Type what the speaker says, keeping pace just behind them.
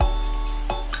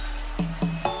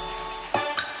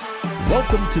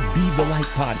Welcome to Be the Light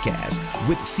Podcast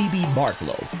with C.B.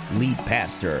 Bartholow, lead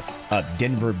pastor of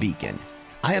Denver Beacon.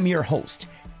 I am your host,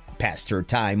 Pastor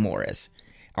Ty Morris.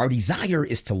 Our desire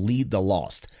is to lead the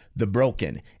lost, the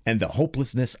broken, and the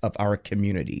hopelessness of our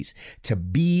communities, to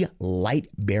be light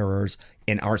bearers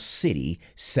in our city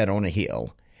set on a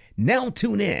hill. Now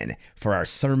tune in for our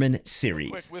sermon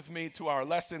series. Quick with me to our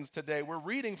lessons today. We're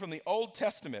reading from the Old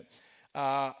Testament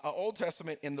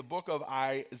in the book of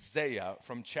Isaiah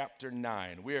from chapter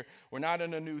 9. We're not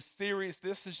in a new series.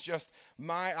 This is just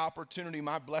my opportunity,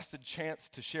 my blessed chance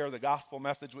to share the gospel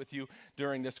message with you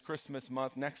during this Christmas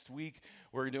month. Next week,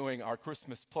 we're doing our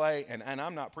Christmas play, and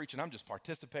I'm not preaching. I'm just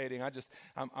participating.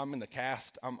 I'm in the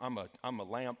cast. I'm a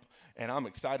lamp, and I'm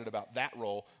excited about that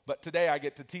role. But today, I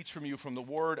get to teach from you from the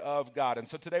Word of God. And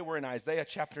so today, we're in Isaiah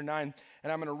chapter 9,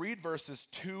 and I'm going to read verses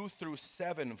 2 through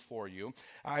 7 for you.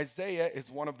 Isaiah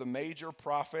is one of the major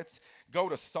prophets. Go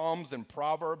to Psalms and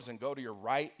Proverbs and go to your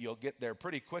right. You'll get there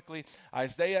pretty quickly.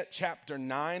 Isaiah chapter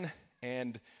 9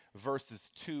 and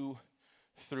verses 2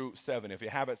 through 7. If you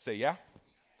have it, say yeah.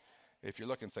 If you're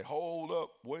looking, say, hold up,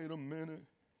 wait a minute.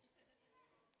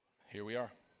 Here we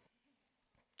are.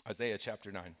 Isaiah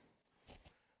chapter 9,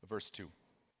 verse 2.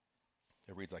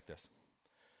 It reads like this.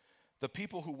 The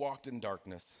people who walked in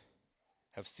darkness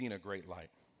have seen a great light.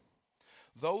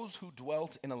 Those who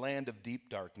dwelt in a land of deep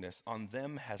darkness, on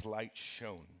them has light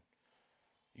shone.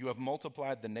 You have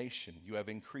multiplied the nation. You have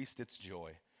increased its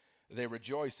joy. They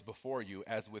rejoice before you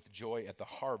as with joy at the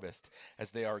harvest, as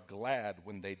they are glad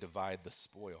when they divide the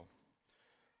spoil.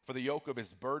 For the yoke of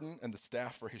his burden and the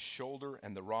staff for his shoulder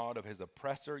and the rod of his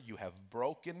oppressor you have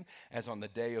broken as on the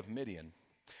day of Midian.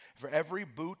 For every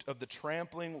boot of the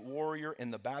trampling warrior in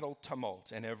the battle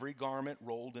tumult and every garment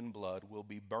rolled in blood will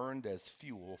be burned as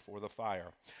fuel for the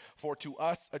fire. For to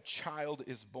us a child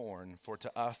is born, for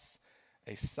to us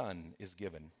a son is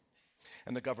given.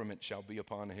 And the government shall be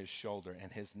upon his shoulder,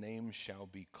 and his name shall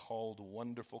be called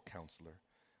Wonderful Counselor,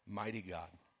 Mighty God,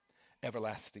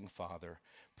 Everlasting Father,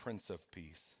 Prince of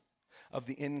Peace. Of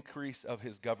the increase of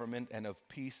his government and of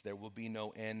peace there will be no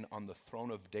end on the throne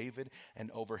of David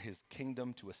and over his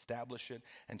kingdom, to establish it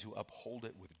and to uphold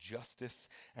it with justice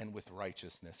and with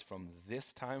righteousness from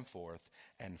this time forth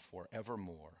and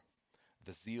forevermore.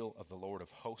 The zeal of the Lord of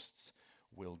hosts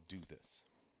will do this.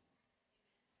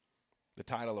 The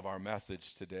title of our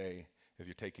message today, if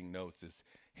you're taking notes, is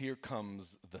Here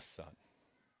Comes the Sun.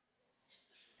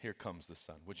 Here comes the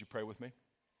sun. Would you pray with me?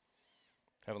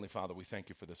 Heavenly Father, we thank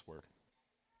you for this word.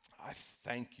 I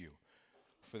thank you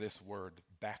for this word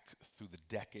back through the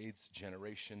decades,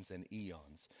 generations, and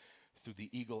eons, through the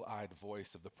eagle-eyed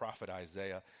voice of the prophet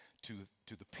Isaiah to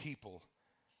the people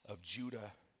of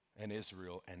Judah and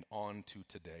Israel and on to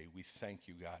today. We thank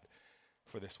you, God,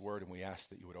 for this word, and we ask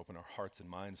that you would open our hearts and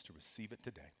minds to receive it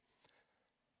today.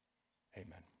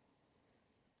 Amen.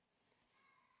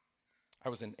 I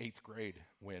was in 8th grade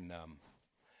when I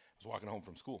was walking home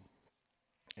from school.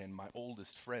 And my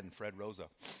oldest friend, Fred Rosa,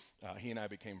 he and I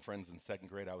became friends in 2nd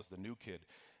grade. I was the new kid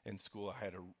in school. I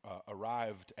had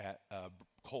arrived at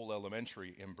Cole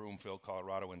Elementary in Broomfield,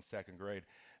 Colorado in 2nd grade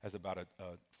as about a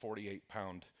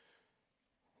 48-pound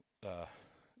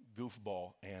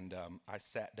goofball. And I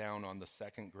sat down on the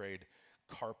 2nd grade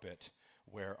carpet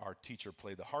where our teacher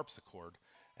played the harpsichord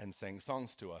and sang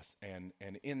songs to us. And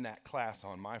in that class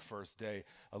on my first day,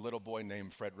 a little boy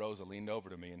named Fred Rosa leaned over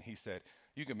to me and he said,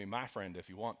 "You can be my friend if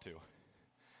you want to."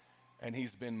 And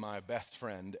he's been my best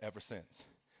friend ever since.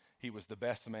 He was the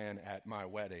best man at my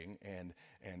wedding, and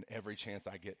every chance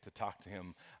I get to talk to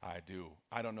him, I do.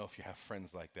 I don't know if you have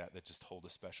friends like that just hold a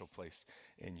special place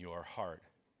in your heart.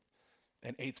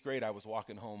 In 8th grade, I was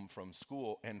walking home from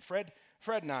school, and Fred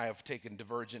and I have taken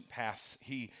divergent paths.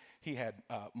 He had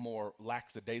more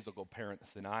lackadaisical parents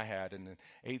than I had, and in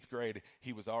 8th grade,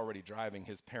 he was already driving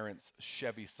his parents'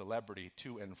 Chevy Celebrity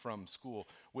to and from school,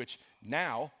 which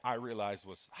now I realize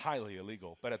was highly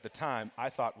illegal, but at the time, I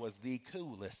thought was the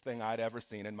coolest thing I'd ever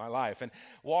seen in my life. And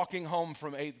walking home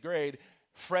from 8th grade,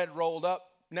 Fred rolled up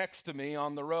next to me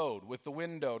on the road with the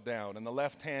window down and the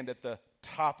left hand at the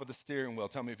top of the steering wheel.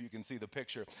 Tell me if you can see the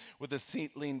picture. With the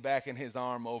seat leaned back and his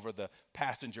arm over the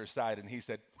passenger side, and he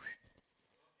said,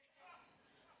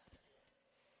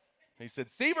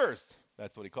 "Sievers."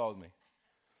 That's what he called me.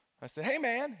 I said, "Hey,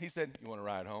 man." He said, "You want to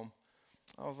ride home?"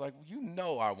 I was like, "You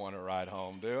know I want to ride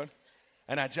home, dude."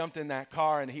 And I jumped in that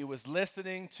car, and he was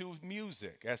listening to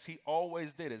music, as he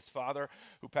always did. His father,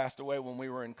 who passed away when we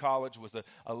were in college, was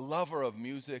a lover of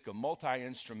music, a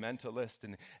multi-instrumentalist.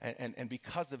 And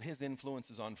because of his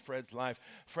influences on Fred's life,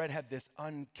 Fred had this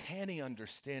uncanny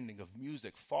understanding of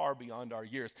music far beyond our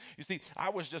years. You see, I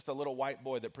was just a little white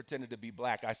boy that pretended to be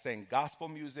black. I sang gospel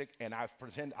music, and I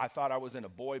thought I was in a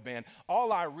boy band.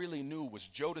 All I really knew was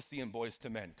Jodeci and Boyz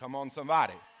II Men. Come on,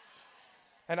 somebody.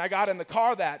 And I got in the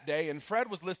car that day, and Fred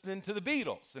was listening to the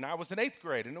Beatles, and I was in 8th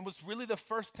grade, and it was really the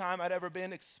first time I'd ever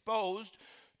been exposed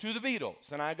to the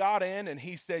Beatles. And I got in, and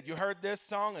he said, "You heard this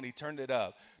song?" And he turned it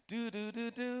up. Do, do,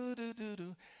 do, do, do, do,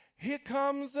 do. Here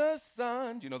comes the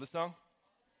sun. Do you know the song?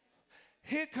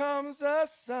 Here comes the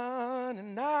sun,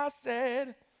 and I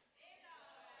said,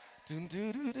 do,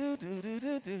 do, do, do, do,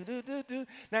 do, do, do, do, do.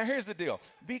 Now, here's the deal.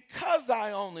 Because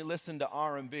I only listened to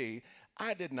R&B,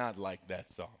 I did not like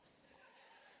that song.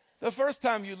 The first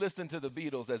time you listen to the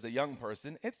Beatles as a young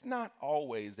person, it's not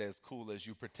always as cool as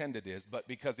you pretend it is, but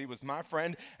because he was my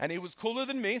friend and he was cooler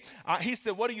than me, he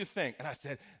said, "What do you think?" And I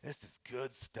said, "This is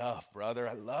good stuff, brother.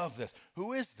 I love this.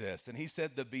 Who is this?" And he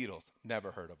said, "The Beatles."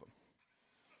 Never heard of them.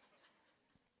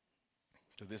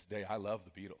 To this day, I love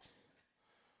the Beatles.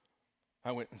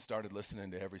 I went and started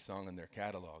listening to every song in their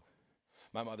catalog.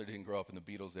 My mother didn't grow up in the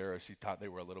Beatles era. She thought they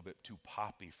were a little bit too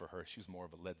poppy for her. She was more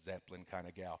of a Led Zeppelin kind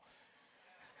of gal.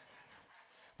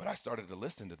 But I started to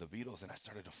listen to the Beatles, and I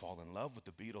started to fall in love with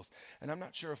the Beatles. And I'm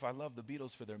not sure if I love the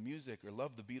Beatles for their music or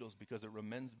love the Beatles because it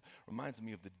reminds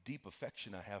me of the deep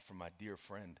affection I have for my dear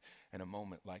friend in a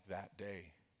moment like that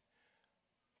day.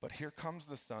 But "Here Comes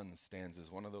the Sun" stands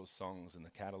as one of those songs in the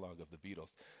catalog of the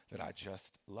Beatles that I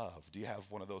just love. Do you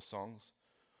have one of those songs?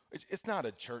 It's not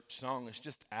a church song. It's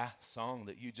just a song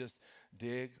that you just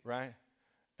dig, right?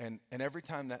 And every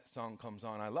time that song comes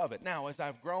on, I love it. Now, as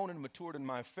I've grown and matured in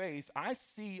my faith, I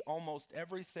see almost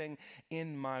everything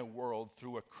in my world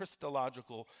through a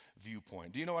Christological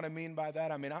viewpoint. Do you know what I mean by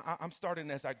that? I mean, I'm starting,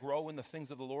 as I grow in the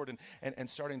things of the Lord and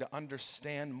starting to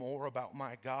understand more about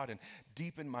my God and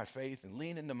deepen my faith and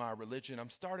lean into my religion,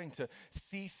 I'm starting to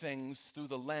see things through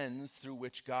the lens through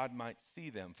which God might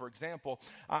see them. For example,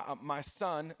 my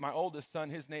oldest son,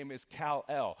 his name is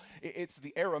Kal-El. It's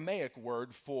the Aramaic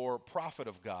word for prophet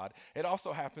of God. It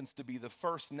also happens to be the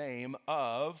first name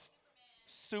of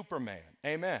Superman.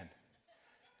 Amen.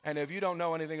 And if you don't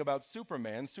know anything about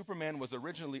Superman was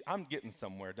originally, I'm getting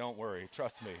somewhere, don't worry,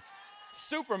 trust me.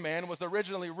 Superman was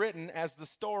originally written as the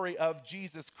story of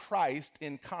Jesus Christ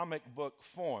in comic book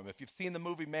form. If you've seen the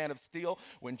movie Man of Steel,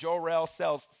 when Jor-El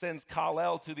sends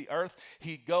Kal-El to the earth,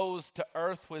 he goes to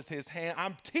earth with his hand.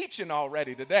 I'm teaching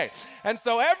already today. And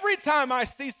so every time I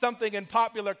see something in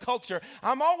popular culture,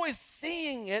 I'm always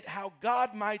seeing it how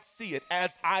God might see it,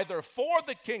 as either for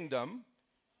the kingdom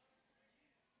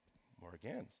or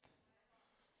against.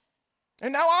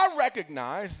 And now I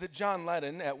recognize that John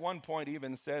Lennon at one point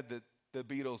even said that the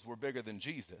Beatles were bigger than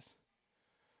Jesus.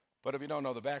 But if you don't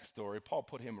know the backstory, Paul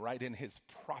put him right in his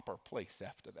proper place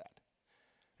after that.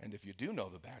 And if you do know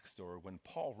the backstory, when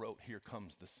Paul wrote "Here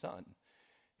Comes the Sun,"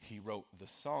 he wrote the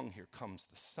song "Here Comes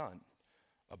the Sun"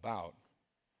 about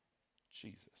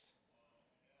Jesus.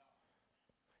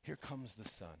 Here comes the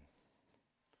sun.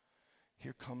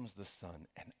 Here comes the sun.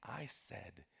 And I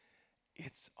said,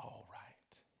 "It's all right.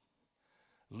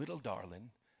 Little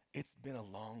darling, it's been a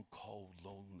long, cold,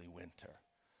 lonely winter,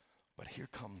 but here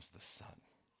comes the sun.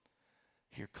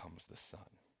 Here comes the sun.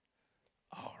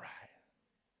 All right."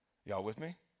 Y'all with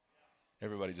me?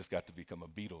 Everybody just got to become a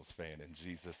Beatles fan in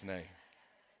Jesus' name.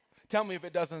 Tell me if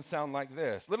it doesn't sound like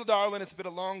this. "Little darling, it's been a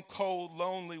long, cold,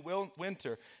 lonely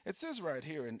winter." It says right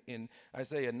here in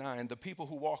Isaiah 9, "The people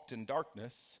who walked in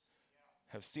darkness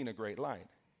have seen a great light.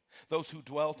 Those who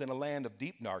dwelt in a land of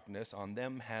deep darkness, on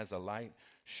them has a light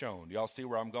shone." Y'all see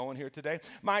where I'm going here today?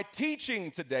 My teaching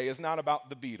today is not about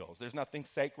the Beatles. There's nothing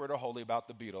sacred or holy about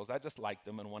the Beatles. I just liked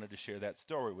them and wanted to share that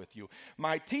story with you.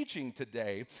 My teaching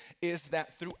today is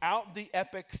that throughout the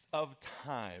epochs of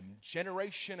time,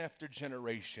 generation after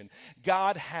generation,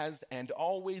 God has and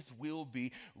always will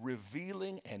be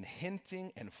revealing and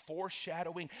hinting and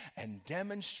foreshadowing and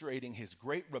demonstrating his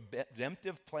great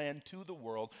redemptive plan to the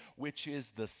world, which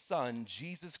is the Son,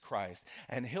 Jesus Christ.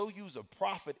 And he'll use a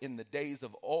prophet in the days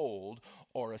of old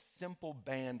or a simple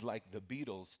band like the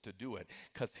Beatles to do it,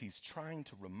 because he's trying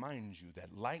to remind you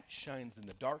that light shines in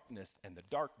the darkness and the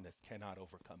darkness cannot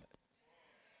overcome it.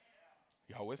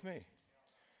 Y'all with me?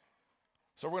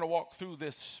 So we're going to walk through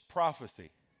this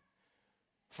prophecy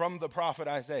from the prophet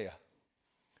Isaiah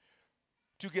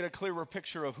to get a clearer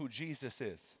picture of who Jesus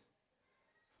is,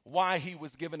 why he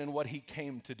was given and what he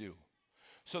came to do.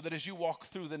 so that as you walk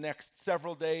through the next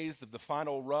several days of the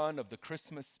final run of the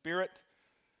Christmas spirit,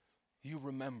 you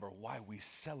remember why we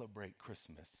celebrate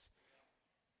Christmas.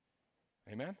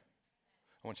 Amen?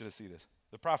 I want you to see this.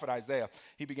 The prophet Isaiah,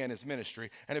 he began his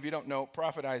ministry. And if you don't know,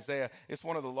 prophet Isaiah is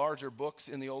one of the larger books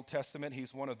in the Old Testament.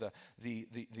 He's one of the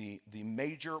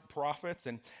major prophets.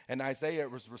 And Isaiah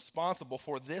was responsible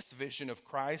for this vision of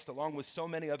Christ, along with so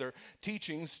many other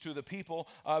teachings to the people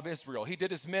of Israel. He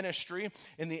did his ministry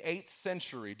in the 8th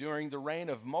century during the reign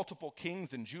of multiple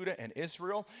kings in Judah and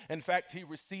Israel. In fact, he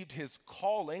received his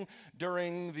calling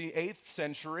during the 8th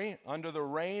century under the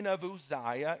reign of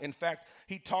Uzziah. In fact,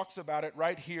 he talks about it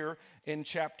right here in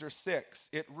chapter 6.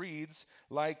 It reads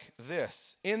like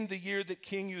this: In the year that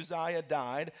King Uzziah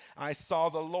died, I saw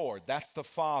the Lord, that's the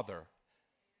Father,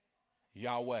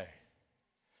 Yahweh.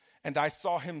 And I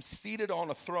saw him seated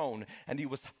on a throne, and he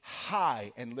was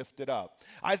high and lifted up.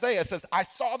 Isaiah says, I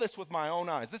saw this with my own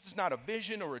eyes. This is not a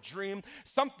vision or a dream.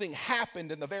 Something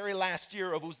happened in the very last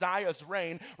year of Uzziah's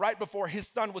reign, right before his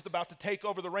son was about to take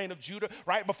over the reign of Judah,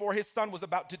 right before his son was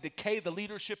about to decay the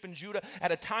leadership in Judah.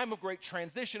 At a time of great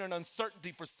transition and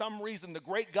uncertainty, for some reason, the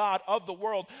great God of the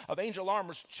world of angel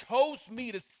armors chose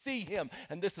me to see him.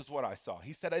 And this is what I saw.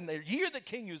 He said, in the year that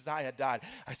King Uzziah died,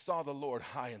 I saw the Lord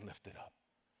high and lifted up.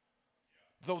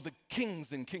 Though the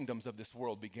kings and kingdoms of this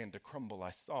world began to crumble, I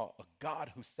saw a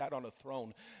God who sat on a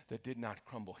throne that did not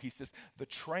crumble. He says, the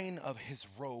train of his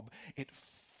robe, it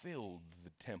filled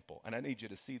the temple. And I need you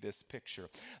to see this picture.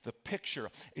 The picture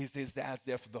is as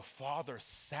if the Father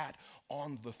sat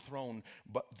on the throne,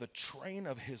 but the train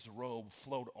of his robe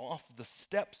flowed off the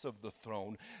steps of the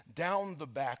throne, down the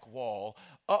back wall,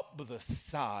 up the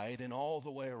side, and all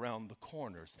the way around the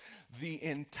corners. The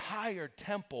entire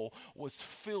temple was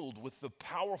filled with the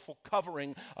powerful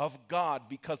covering of God,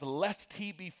 because lest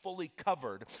he be fully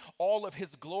covered, all of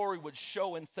his glory would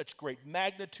show in such great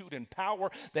magnitude and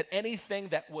power that anything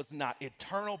that was not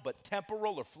eternal but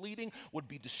temporal or fleeting would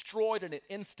be destroyed in an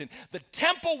instant. The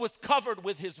temple was covered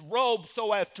with his robe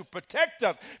so as to protect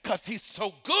us, because he's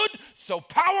so good, so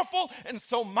powerful, and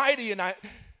so mighty. And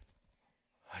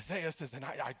Isaiah says, and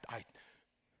I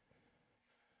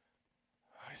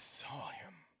saw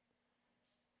him,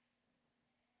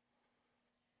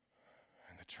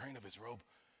 and the train of his robe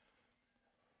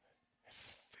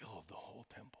filled the whole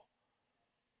temple.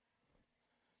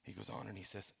 He goes on and he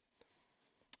says,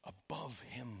 above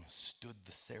him stood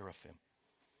the seraphim.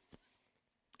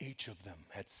 Each of them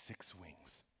had 6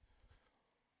 wings,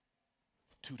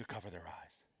 2 to cover their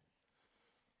eyes,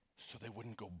 so they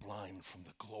wouldn't go blind from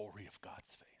the glory of God's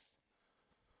face.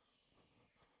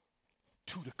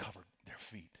 2 to cover their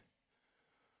feet,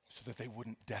 so that they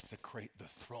wouldn't desecrate the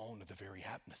throne or the very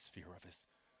atmosphere of his.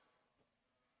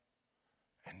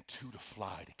 And 2 to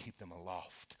fly, to keep them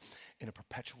aloft in a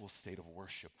perpetual state of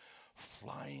worship,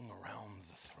 flying around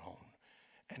the throne.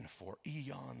 And for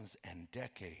eons and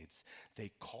decades,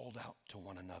 they called out to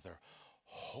one another,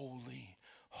 holy,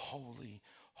 holy,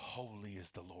 holy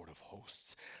is the Lord of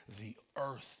hosts. The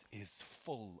earth is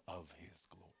full of his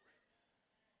glory.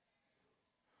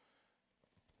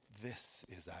 This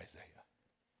is Isaiah,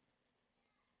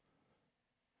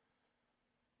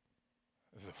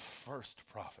 the first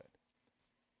prophet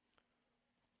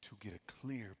to get a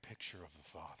clear picture of the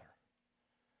Father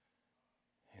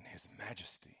in his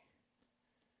majesty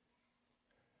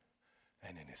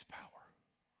and in his power.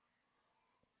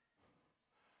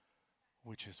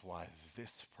 Which is why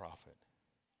this prophet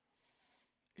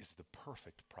is the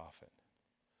perfect prophet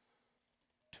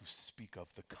to speak of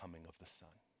the coming of the Son.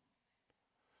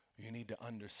 You need to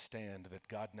understand that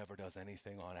God never does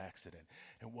anything on accident.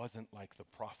 It wasn't like the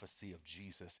prophecy of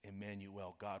Jesus,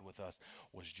 Emmanuel, God with us,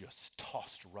 was just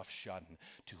tossed roughshod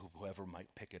to whoever might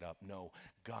pick it up. No,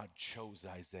 God chose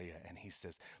Isaiah, and he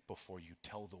says, before you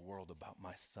tell the world about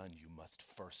my son, you must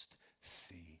first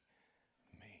see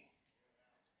me.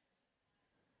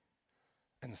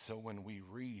 And so when we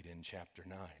read in chapter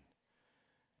 9,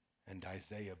 and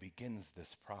Isaiah begins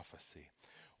this prophecy,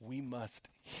 we must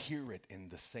hear it in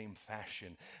the same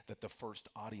fashion that the first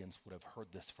audience would have heard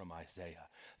this from Isaiah.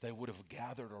 They would have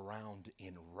gathered around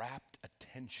in rapt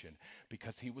attention,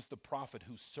 because he was the prophet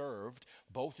who served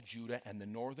both Judah and the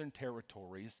northern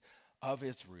territories of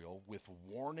Israel with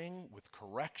warning, with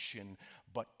correction,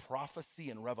 but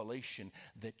prophecy and revelation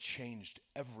that changed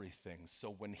everything.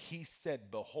 So when he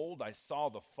said, behold, I saw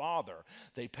the Father,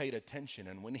 they paid attention.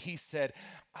 And when he said,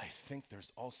 I think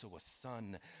there's also a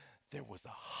Son, there was a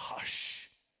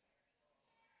hush.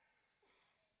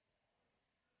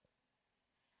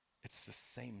 It's the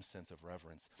same sense of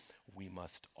reverence we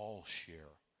must all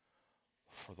share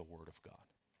for the Word of God.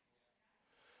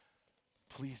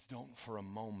 Please don't for a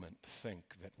moment think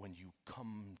that when you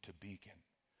come to Beacon,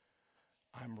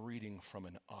 I'm reading from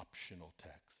an optional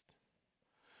text.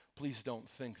 Please don't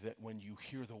think that when you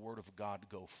hear the word of God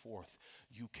go forth,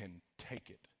 you can take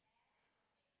it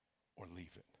or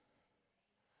leave it.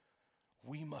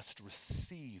 We must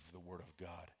receive the word of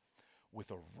God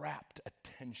with a rapt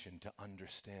attention to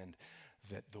understand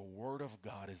that the word of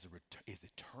God is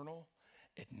eternal.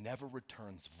 It never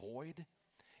returns void.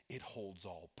 It holds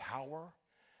all power.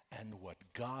 And what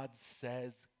God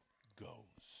says goes.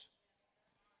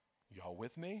 Y'all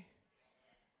with me?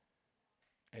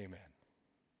 Amen.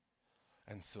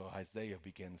 And so Isaiah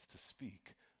begins to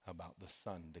speak about the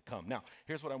son to come. Now,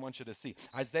 here's what I want you to see.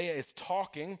 Isaiah is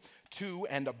talking to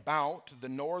and about the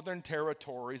northern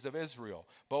territories of Israel,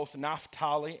 both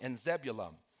Naphtali and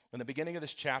Zebulun. In the beginning of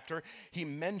this chapter, he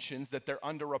mentions that they're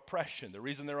under oppression. The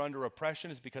reason they're under oppression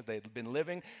is because they've been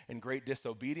living in great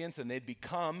disobedience, and they'd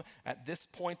become, at this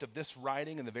point of this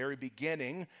writing, in the very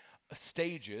beginning,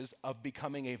 stages of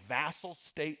becoming a vassal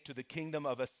state to the kingdom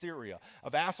of Assyria. A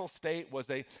vassal state was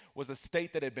a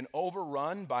state that had been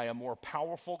overrun by a more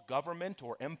powerful government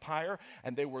or empire,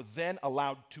 and they were then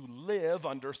allowed to live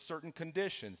under certain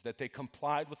conditions, that they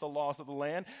complied with the laws of the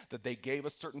land, that they gave a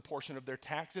certain portion of their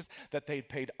taxes, that they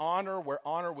paid honor where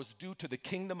honor was due to the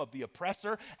kingdom of the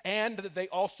oppressor, and that they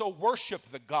also worshiped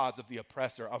the gods of the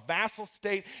oppressor. A vassal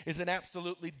state is an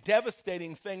absolutely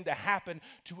devastating thing to happen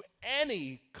to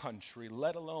any country,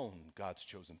 let alone God's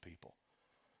chosen people.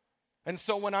 And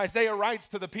so when Isaiah writes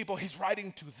to the people, he's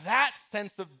writing to that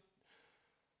sense of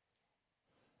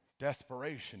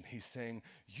desperation. He's saying,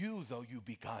 you, though you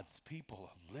be God's people,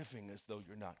 are living as though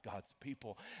you're not God's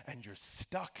people, and you're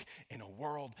stuck in a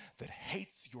world that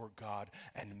hates your God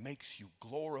and makes you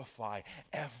glorify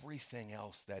everything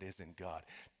else that isn't God.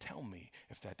 Tell me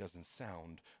if that doesn't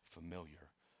sound familiar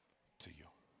to you.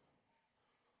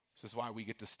 This is why we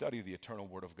get to study the eternal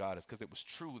word of God, is because it was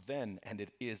true then and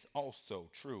it is also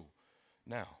true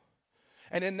now.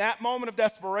 And in that moment of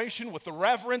desperation, with the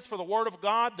reverence for the word of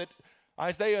God that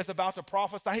Isaiah is about to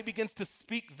prophesy, he begins to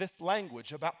speak this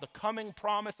language about the coming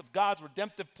promise of God's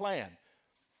redemptive plan.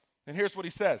 And here's what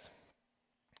he says.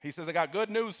 He says, I got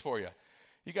good news for you.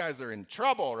 You guys are in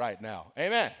trouble right now.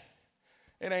 Amen.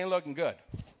 It ain't looking good.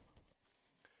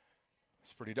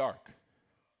 It's pretty dark.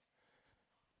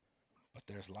 But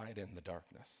there's light in the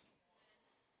darkness.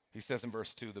 He says in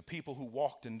verse 2, the people who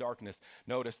walked in darkness,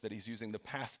 notice that he's using the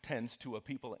past tense to a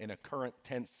people in a current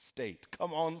tense state.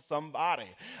 Come on, somebody.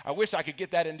 I wish I could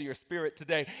get that into your spirit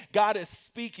today. God is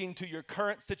speaking to your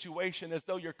current situation as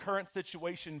though your current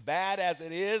situation, bad as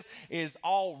it is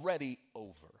already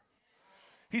over.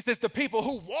 He says, the people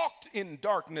who walked in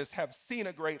darkness have seen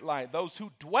a great light. Those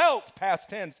who dwelt, past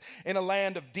tense, in a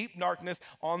land of deep darkness,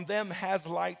 on them has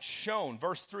light shone.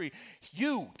 Verse 3,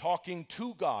 you, talking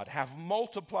to God, have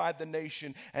multiplied the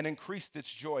nation and increased its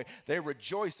joy. They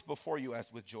rejoice before you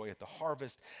as with joy at the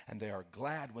harvest, and they are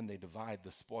glad when they divide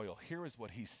the spoil. Here is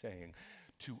what he's saying.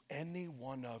 To any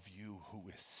one of you who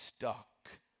is stuck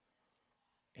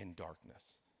in darkness,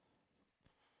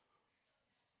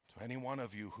 to any one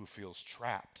of you who feels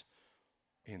trapped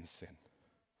in sin,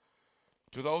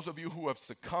 to those of you who have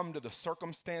succumbed to the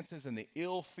circumstances and the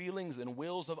ill feelings and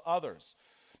wills of others,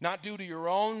 not due to your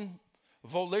own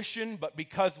volition, but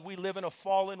because we live in a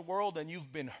fallen world and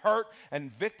you've been hurt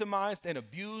and victimized and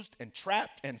abused and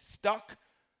trapped and stuck.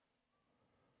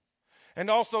 And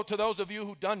also to those of you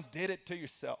who did it to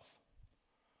yourself.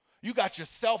 You got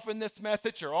yourself in this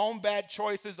message, your own bad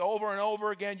choices over and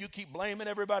over again. You keep blaming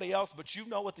everybody else, but you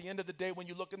know at the end of the day when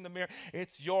you look in the mirror,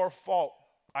 it's your fault.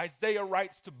 Isaiah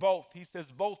writes to both. He says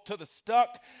both to the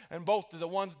stuck and both to the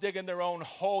ones digging their own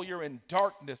hole. You're in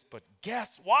darkness, but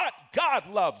guess what? God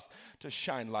loves to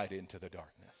shine light into the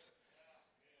darkness.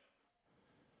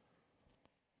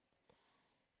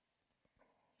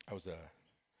 I was a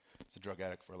drug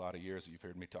addict for a lot of years. You've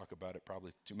heard me talk about it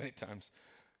probably too many times.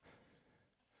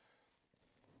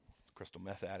 Crystal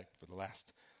meth addict for the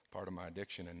last part of my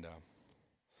addiction, and I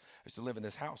used to live in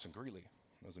this house in Greeley.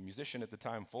 I was a musician at the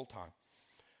time, full time.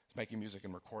 I was making music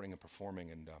and recording and performing,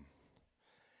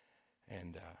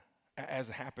 and as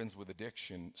happens with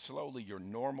addiction, slowly your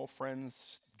normal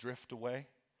friends drift away,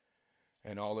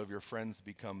 and all of your friends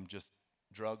become just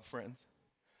drug friends.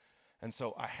 And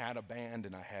so I had a band,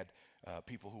 and I had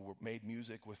people who made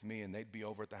music with me, and they'd be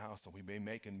over at the house, and we'd be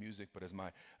making music. But as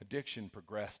my addiction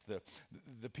progressed,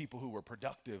 the people who were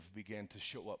productive began to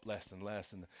show up less and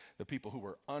less, and the people who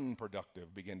were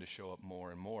unproductive began to show up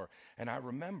more and more. And I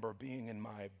remember being in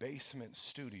my basement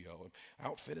studio,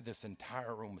 outfitted this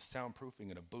entire room with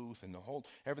soundproofing and a booth and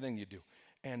everything you do.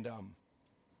 And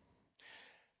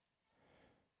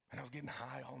And I was getting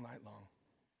high all night long.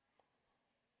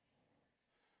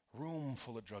 Room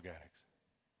full of drug addicts.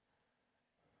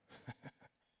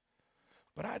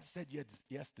 But I'd said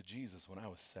yes to Jesus when I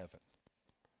was 7.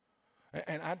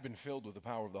 And I'd been filled with the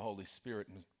power of the Holy Spirit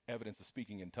and evidence of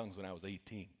speaking in tongues when I was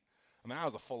 18. I mean, I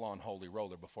was a full-on holy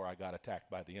roller before I got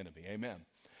attacked by the enemy. Amen.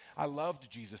 I loved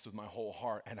Jesus with my whole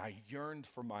heart, and I yearned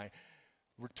for my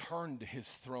return to his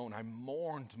throne. I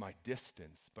mourned my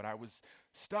distance, but I was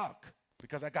stuck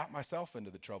because I got myself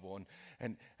into the trouble.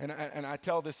 And I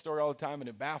tell this story all the time, and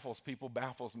it baffles people,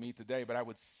 baffles me today, but I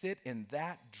would sit in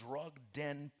that drug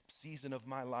den season of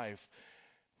my life,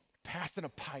 passing a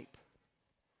pipe,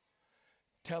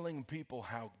 telling people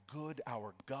how good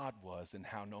our God was and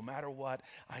how no matter what,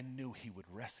 I knew he would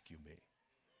rescue me.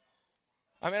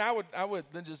 I mean, I would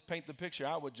then just paint the picture.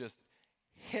 I would just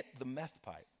hit the meth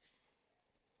pipe.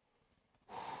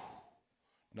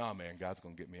 Nah, man, God's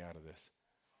going to get me out of this.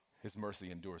 His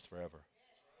mercy endures forever.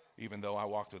 Even though I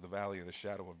walk through the valley of the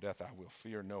shadow of death, I will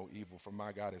fear no evil, for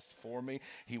my God is for me.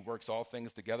 He works all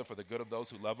things together for the good of those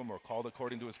who love him or are called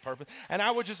according to his purpose. And I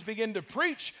would just begin to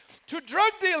preach to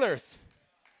drug dealers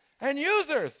and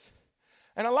users.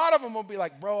 And a lot of them will be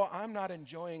like, bro, I'm not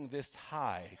enjoying this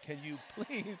high. Can you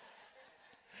please?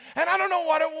 And I don't know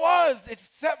what it was,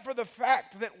 except for the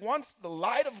fact that once the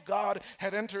light of God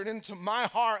had entered into my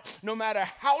heart, no matter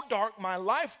how dark my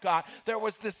life got, there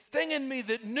was this thing in me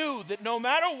that knew that no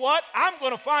matter what, I'm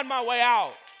going to find my way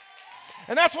out.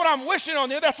 And that's what I'm wishing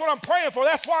on you. That's what I'm praying for.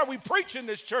 That's why we preach in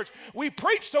this church. We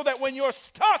preach so that when you're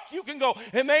stuck, you can go,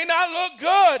 it may not look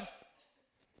good,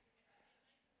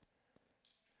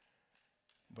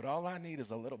 but all I need is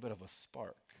a little bit of a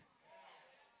spark.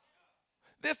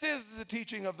 This is the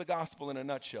teaching of the gospel in a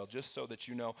nutshell, just so that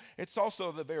you know. It's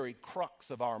also the very crux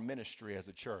of our ministry as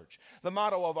a church. The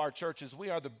motto of our church is,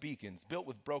 we are the beacons built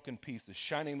with broken pieces,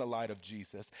 shining the light of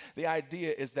Jesus. The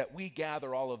idea is that we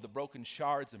gather all of the broken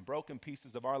shards and broken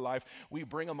pieces of our life. We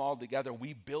bring them all together.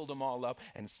 We build them all up.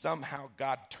 And somehow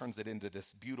God turns it into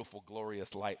this beautiful,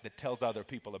 glorious light that tells other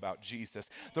people about Jesus.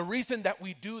 The reason that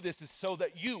we do this is so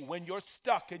that you, when you're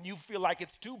stuck and you feel like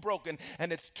it's too broken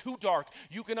and it's too dark,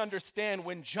 you can understand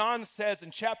when John says in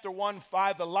chapter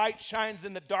 1:5, the light shines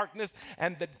in the darkness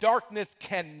and the darkness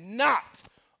cannot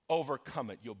overcome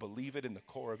it. You'll believe it in the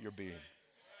core of your being.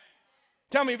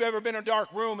 Tell me if you've ever been in a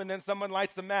dark room and then someone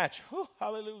lights a match. Whew,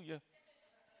 hallelujah.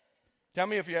 Tell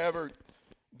me if you ever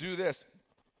do this.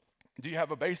 Do you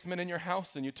have a basement in your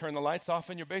house and you turn the lights off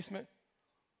in your basement?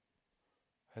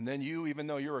 And then you, even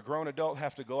though you're a grown adult,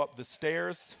 have to go up the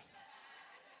stairs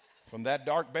from that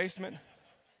dark basement?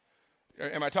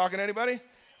 Am I talking to anybody?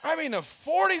 I mean, a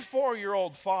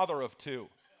 44-year-old father of 2,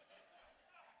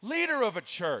 leader of a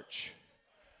church.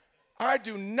 I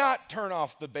do not turn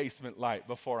off the basement light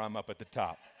before I'm up at the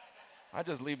top. I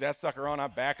just leave that sucker on. I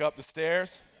back up the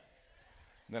stairs.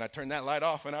 And then I turn that light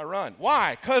off and I run.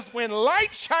 Why? Because when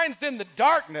light shines in the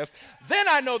darkness, then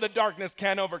I know the darkness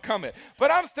can't overcome it.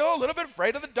 But I'm still a little bit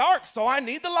afraid of the dark, so I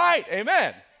need the light.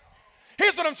 Amen.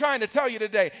 Here's what I'm trying to tell you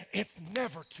today. It's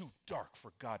never too dark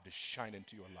for God to shine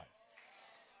into your life.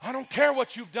 I don't care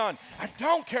what you've done. I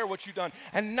don't care what you've done.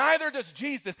 And neither does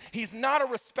Jesus. He's not a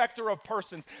respecter of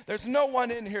persons. There's no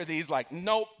one in here that he's like,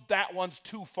 nope, that one's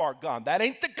too far gone. That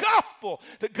ain't the gospel.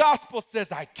 The gospel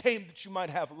says, I came that you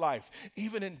might have life,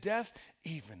 even in death,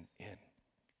 even in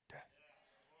death.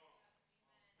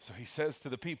 So he says to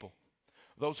the people,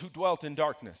 those who dwelt in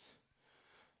darkness,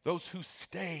 those who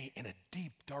stay in a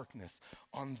deep darkness,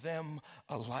 on them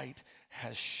a light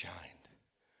has shined.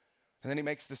 And then he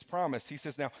makes this promise. He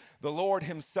says, now, the Lord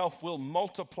himself will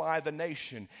multiply the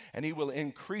nation, and he will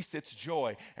increase its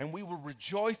joy. And we will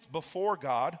rejoice before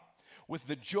God with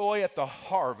the joy at the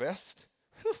harvest,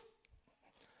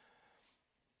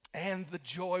 and the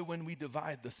joy when we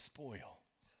divide the spoil.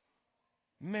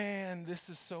 Man, this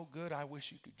is so good. I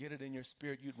wish you could get it in your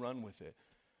spirit. You'd run with it.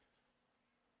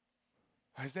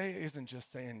 Isaiah isn't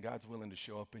just saying God's willing to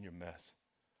show up in your mess,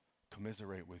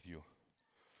 commiserate with you,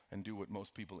 and do what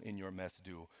most people in your mess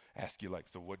do. Ask you like,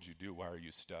 so what'd you do? Why are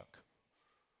you stuck?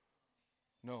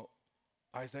 No,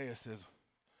 Isaiah says,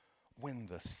 when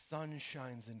the sun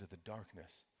shines into the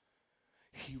darkness,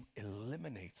 he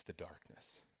eliminates the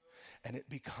darkness. And it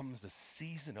becomes a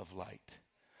season of light,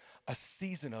 a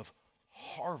season of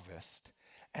harvest,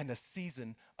 and a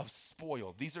season of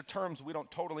spoil. These are terms we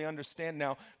don't totally understand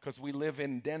now because we live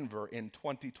in Denver in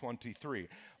 2023.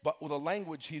 But the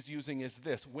language he's using is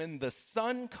this: when the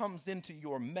sun comes into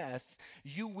your mess,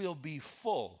 you will be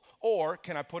full. Or,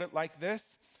 can I put it like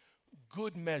this?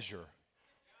 Good measure,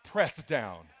 pressed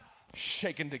down,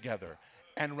 shaken together,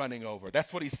 and running over.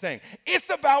 That's what he's saying.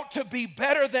 It's about to be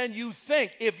better than you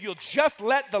think if you'll just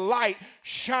let the light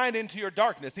shine into your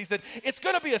darkness. He said, it's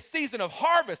going to be a season of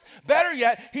harvest. Better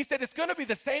yet, he said, it's going to be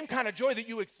the same kind of joy that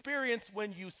you experience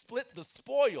when you split the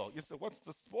spoil. You said, what's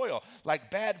the spoil?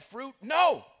 Like bad fruit?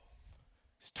 No.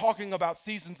 He's talking about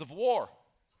seasons of war.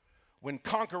 When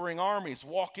conquering armies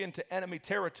walk into enemy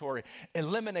territory,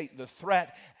 eliminate the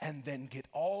threat, and then get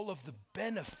all of the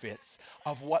benefits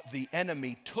of what the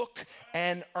enemy took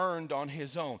and earned on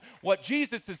his own. What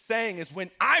Jesus is saying is,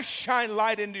 when I shine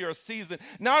light into your season,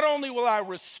 not only will I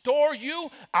restore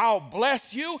you, I'll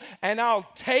bless you, and I'll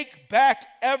take back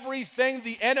everything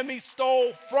the enemy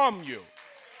stole from you.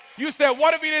 You said,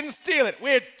 what if he didn't steal it?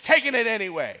 We're taking it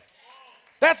anyway.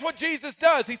 That's what Jesus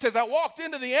does. He says, I walked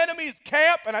into the enemy's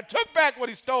camp and I took back what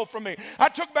he stole from me. I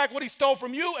took back what he stole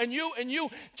from you and you and you.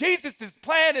 Jesus'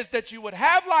 plan is that you would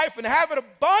have life and have it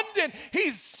abundant.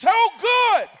 He's so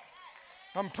good.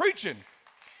 I'm preaching.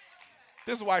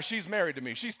 This is why she's married to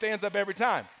me. She stands up every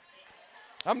time.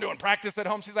 I'm doing practice at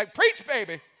home. She's like, preach,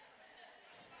 baby.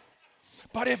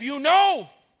 But if you know,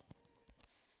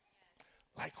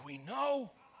 like we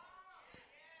know,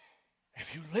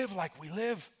 if you live like we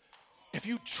live, if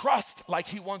you trust like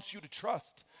he wants you to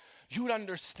trust, you'd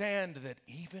understand that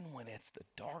even when it's the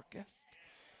darkest,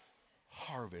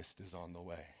 harvest is on the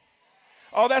way.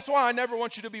 Oh, that's why I never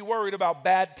want you to be worried about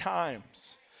bad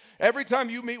times. Every time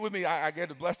you meet with me, I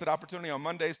get a blessed opportunity on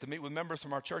Mondays to meet with members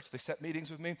from our church. They set meetings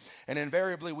with me, and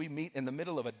invariably we meet in the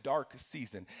middle of a dark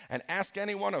season. And ask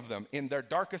any one of them in their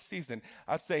darkest season,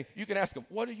 I'd say, you can ask them,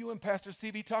 what do you and Pastor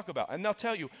CB talk about? And they'll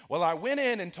tell you, well, I went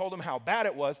in and told him how bad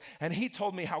it was, and he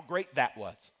told me how great that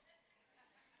was.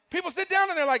 People sit down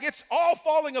and they're like, it's all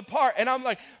falling apart. And I'm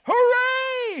like,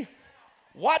 hooray!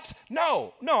 What?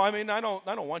 No, I mean, I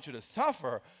don't want you to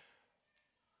suffer.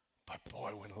 But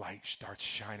boy, when light starts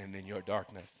shining in your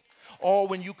darkness, or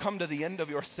when you come to the end of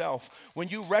yourself, when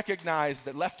you recognize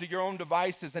that left to your own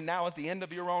devices and now at the end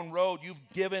of your own road, you've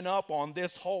given up on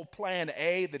this whole plan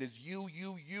A that is you,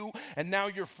 and now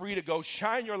you're free to go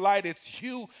shine your light. It's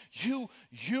you.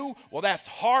 Well, that's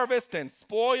harvest and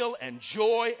spoil and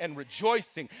joy and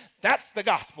rejoicing. That's the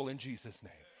gospel in Jesus'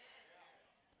 name.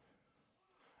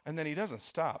 And then he doesn't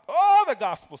stop. Oh, the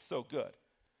gospel's so good.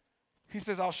 He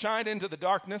says, I'll shine into the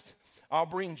darkness. I'll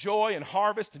bring joy and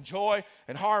harvest and joy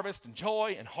and harvest and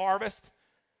joy and harvest.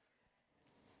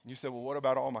 You say, well, what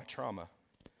about all my trauma?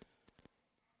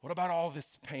 What about all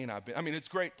this pain I've been? I mean, it's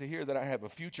great to hear that I have a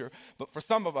future, but for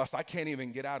some of us, I can't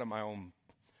even get out of my own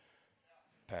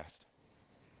past.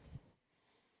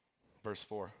 Verse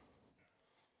 4.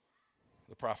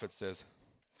 The prophet says,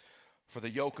 for the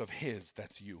yoke of his,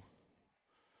 that's you.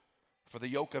 For the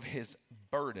yoke of his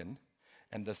burden,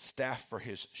 and the staff for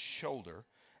his shoulder,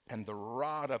 and the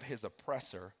rod of his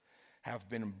oppressor have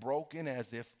been broken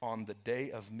as if on the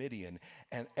day of Midian,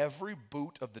 and every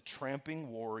boot of the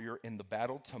tramping warrior in the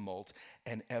battle tumult,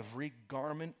 and every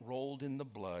garment rolled in the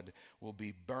blood will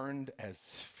be burned as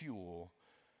fuel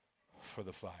for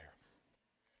the fire.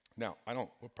 Now,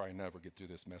 we'll probably never get through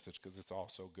this message because it's all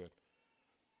so good.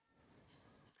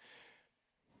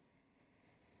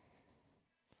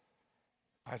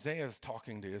 Isaiah is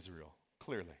talking to Israel.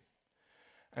 Clearly.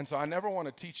 And so I never want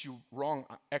to teach you wrong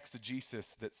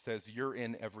exegesis that says you're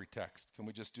in every text. Can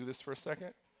we just do this for a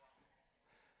second?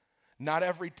 Not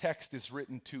every text is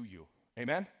written to you.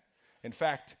 Amen? In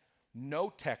fact,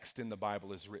 no text in the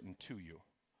Bible is written to you.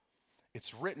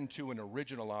 It's written to an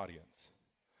original audience.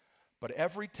 But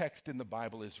every text in the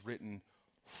Bible is written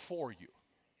for you.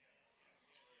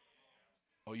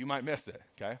 Oh, you might miss it,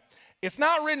 okay? It's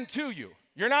not written to you.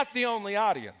 You're not the only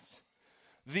audience.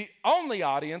 The only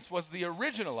audience was the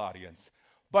original audience,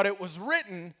 but it was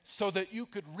written so that you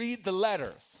could read the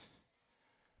letters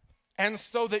and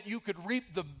so that you could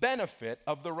reap the benefit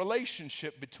of the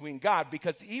relationship between God.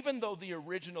 Because even though the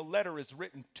original letter is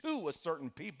written to a certain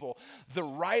people, the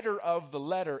writer of the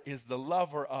letter is the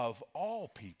lover of all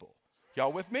people.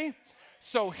 Y'all with me?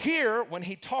 So here, when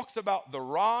he talks about the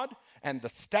rod and the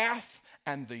staff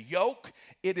and the yoke,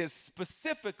 it is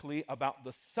specifically about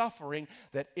the suffering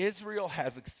that Israel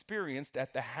has experienced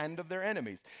at the hand of their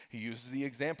enemies. He uses the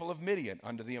example of Midian.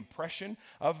 Under the oppression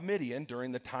of Midian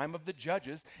during the time of the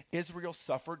judges, Israel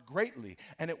suffered greatly.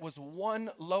 And it was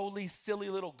one lowly, silly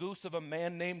little goose of a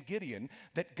man named Gideon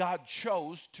that God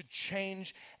chose to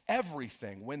change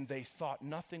everything when they thought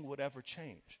nothing would ever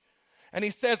change. And he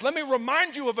says, let me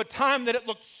remind you of a time that it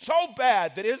looked so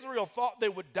bad that Israel thought they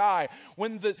would die,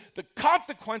 when the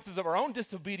consequences of our own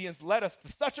disobedience led us to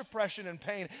such oppression and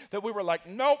pain that we were like,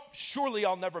 nope, surely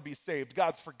I'll never be saved.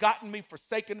 God's forgotten me,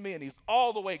 forsaken me, and he's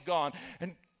all the way gone.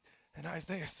 And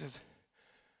Isaiah says,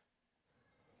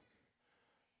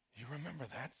 You remember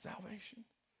that salvation?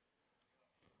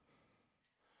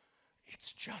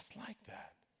 It's just like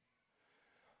that.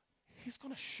 He's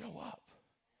going to show up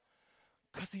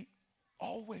because he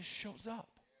always shows up.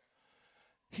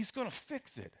 He's going to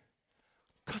fix it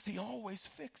because he always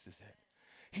fixes it.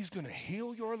 He's going to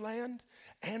heal your land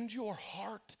and your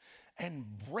heart and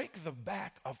break the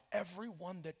back of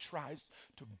everyone that tries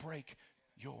to break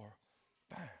your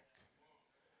back.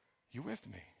 You with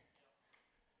me?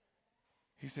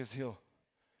 He says he'll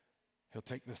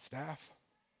take the staff.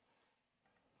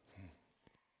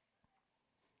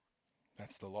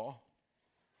 That's the law.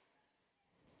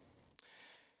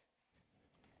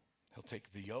 He'll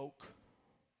take the yoke.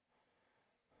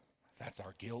 That's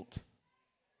our guilt.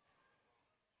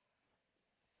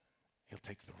 He'll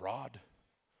take the rod.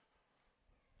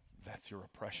 That's your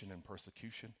oppression and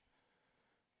persecution.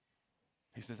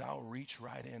 He says, I'll reach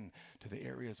right in to the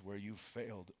areas where you've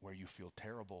failed, where you feel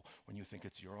terrible, when you think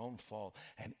it's your own fault,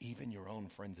 and even your own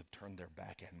friends have turned their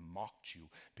back and mocked you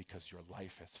because your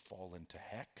life has fallen to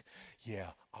heck. Yeah,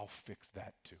 I'll fix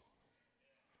that too.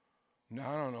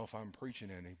 Now, I don't know if I'm preaching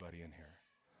to anybody in here,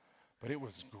 but it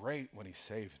was great when he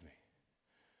saved me.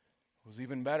 It was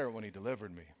even better when he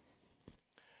delivered me.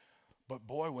 But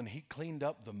boy, when he cleaned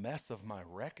up the mess of my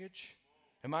wreckage,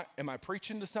 am I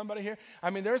preaching to somebody here?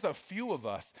 I mean, there's a few of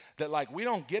us that we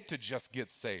don't get to just get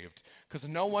saved because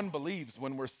no one believes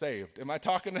when we're saved. Am I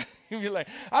talking to you? Like,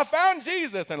 I found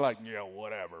Jesus. And yeah,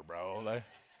 whatever, bro.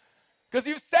 Because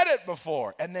you've said it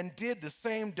before and then did the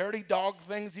same dirty dog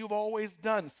things you've always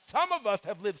done. Some of us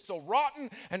have lived so rotten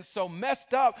and so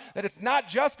messed up that it's not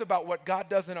just about what God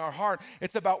does in our heart.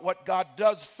 It's about what God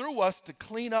does through us to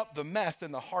clean up the mess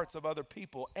in the hearts of other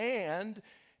people and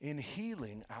in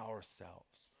healing ourselves.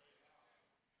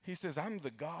 He says, I'm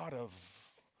the God of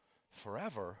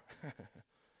forever,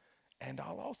 and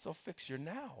I'll also fix your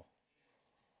now.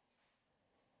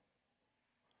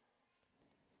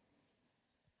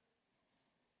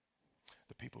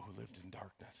 The people who lived in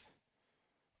darkness,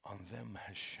 on them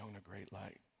has shone a great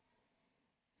light.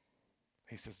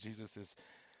 He says Jesus is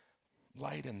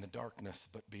light in the darkness,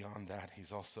 but beyond that,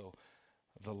 he's also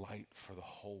the light for the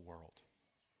whole world.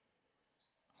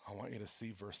 I want you to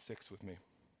see verse 6 with me.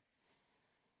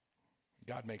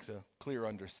 God makes a clear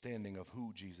understanding of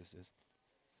who Jesus is.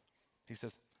 He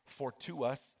says, for to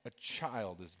us a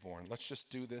child is born. Let's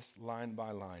just do this line by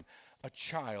line. A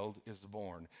child is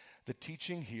born. The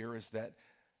teaching here is that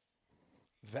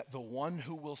the one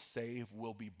who will save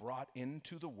will be brought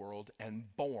into the world and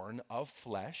born of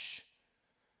flesh,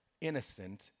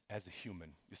 innocent as a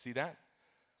human. You see that?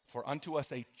 For unto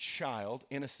us a child,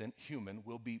 innocent, human,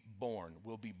 will be born,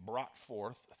 will be brought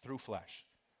forth through flesh.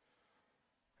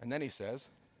 And then he says,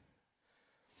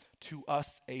 to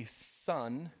us a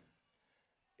son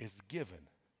is given.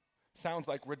 Sounds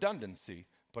like redundancy,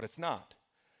 but it's not.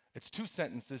 It's two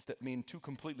sentences that mean two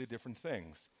completely different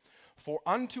things. For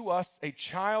unto us a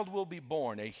child will be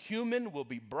born, a human will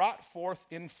be brought forth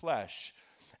in flesh.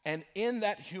 And in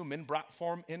that human brought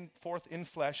forth in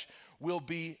flesh will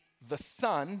be the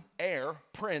son, heir,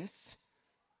 prince,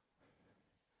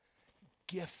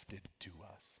 gifted to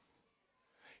us.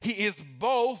 He is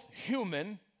both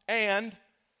human and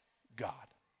God.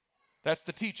 That's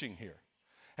the teaching here.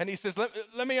 And he says,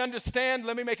 let me understand,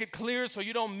 let me make it clear so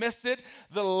you don't miss it.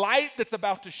 The light that's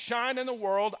about to shine in the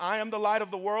world, I am the light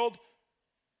of the world,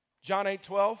 John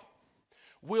 8:12,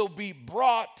 will be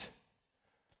brought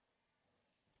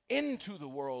into the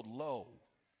world low.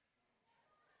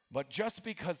 But just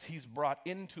because he's brought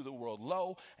into the world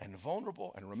low and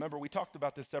vulnerable, and remember we talked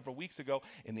about this several weeks ago,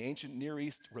 in the ancient Near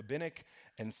East, rabbinic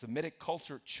and Semitic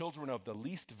culture, children of the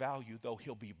least value, though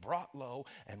he'll be brought low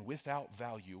and without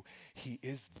value, he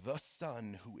is the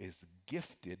son who is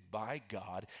gifted by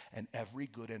God, and every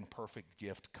good and perfect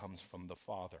gift comes from the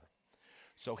Father.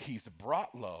 So he's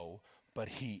brought low, but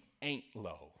he ain't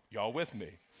low. Y'all with me?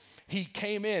 He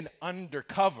came in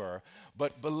undercover,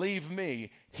 but believe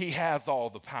me, he has all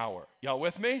the power. Y'all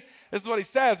with me? This is what he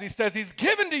says. He says he's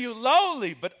given to you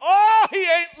lowly, but he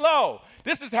ain't low.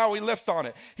 This is how he lifts on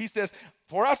it. He says,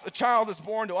 for us a child is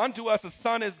born, unto us a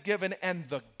son is given, and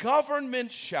the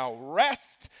government shall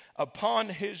rest upon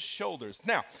his shoulders.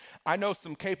 Now, I know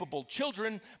some capable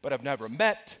children, but I've never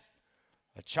met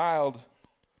a child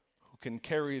who can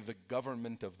carry the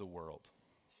government of the world.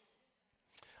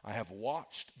 I have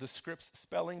watched the Scripps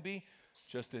spelling bee,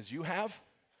 just as you have,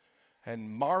 and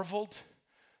marveled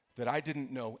that I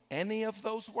didn't know any of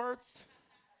those words,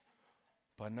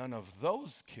 but none of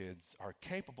those kids are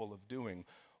capable of doing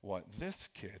what this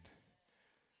kid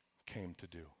came to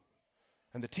do.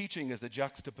 And the teaching is a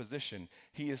juxtaposition.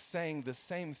 He is saying the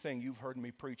same thing you've heard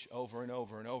me preach over and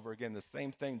over and over again, the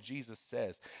same thing Jesus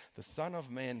says. The Son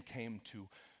of Man came to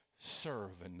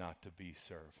serve and not to be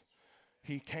served.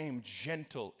 He came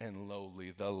gentle and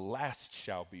lowly. The last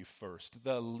shall be first,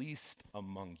 the least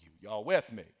among you. Y'all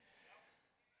with me?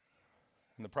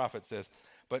 And the prophet says,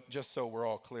 but just so we're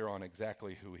all clear on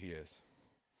exactly who he is,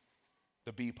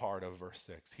 the B part of verse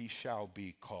 6, he shall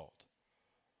be called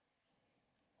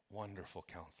Wonderful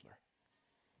Counselor,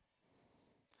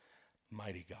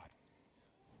 Mighty God,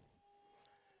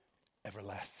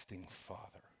 Everlasting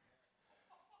Father,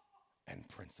 and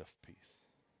Prince of Peace.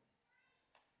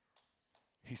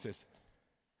 He says,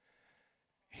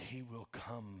 he will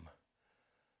come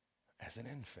as an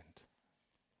infant.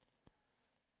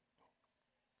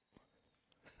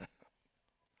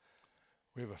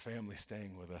 We have a family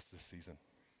staying with us this season.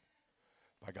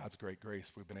 By God's great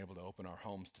grace, we've been able to open our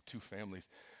homes to two families,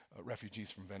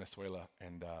 refugees from Venezuela,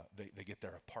 and they get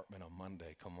their apartment on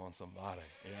Monday. Come on, somebody.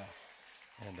 Yeah.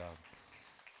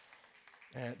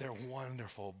 And they're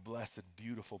wonderful, blessed,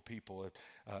 beautiful people.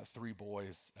 Three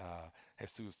boys,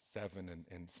 Jesus 7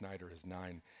 and Snyder is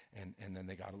 9. And then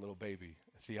they got a little baby,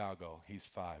 Thiago. He's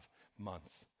 5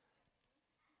 months.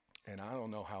 And I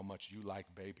don't know how much you like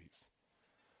babies,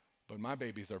 but my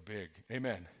babies are big.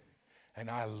 Amen. And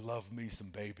I love me some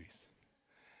babies.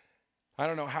 I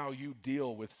don't know how you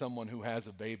deal with someone who has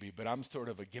a baby, but I'm sort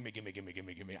of a gimme.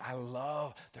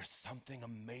 There's something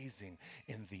amazing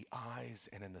in the eyes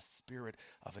and in the spirit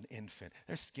of an infant.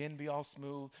 Their skin be all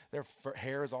smooth, their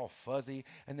hair is all fuzzy,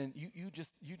 and then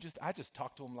I just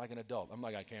talk to them like an adult. I'm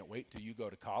like, I can't wait till you go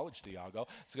to college, Thiago.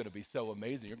 It's going to be so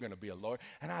amazing. You're going to be a lawyer.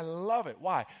 And I love it.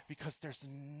 Why? Because there's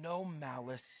no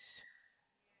malice,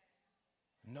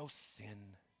 no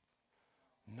sin,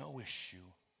 no issue.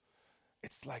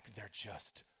 It's like they're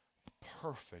just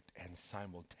perfect and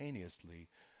simultaneously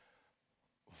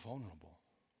vulnerable.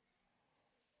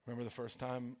 Remember the first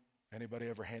time anybody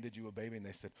ever handed you a baby and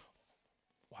they said,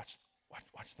 watch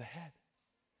the head.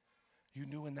 You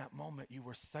knew in that moment you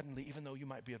were suddenly, even though you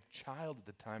might be a child at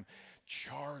the time,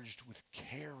 charged with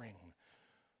caring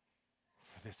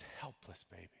for this helpless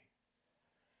baby.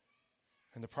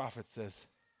 And the prophet says,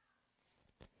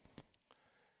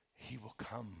 he will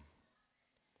come.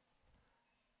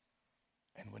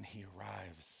 And when he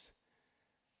arrives,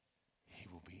 he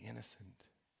will be innocent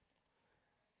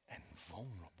and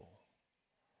vulnerable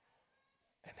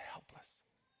and helpless.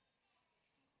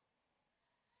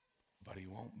 But he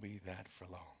won't be that for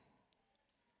long.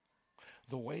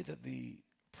 The way that the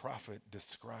prophet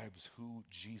describes who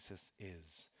Jesus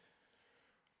is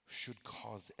should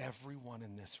cause everyone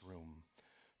in this room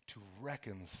to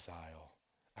reconcile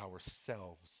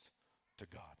ourselves to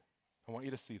God. I want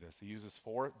you to see this. He uses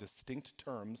 4 distinct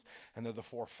terms, and they're the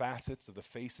 4 facets of the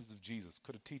faces of Jesus.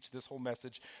 Could have teach this whole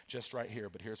message just right here,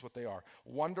 but here's what they are.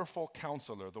 Wonderful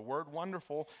Counselor. The word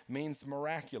wonderful means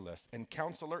miraculous, and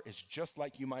counselor is just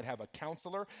like you might have a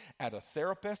counselor at a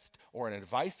therapist or an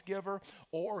advice giver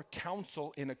or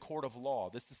counsel in a court of law.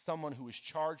 This is someone who is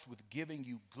charged with giving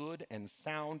you good and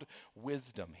sound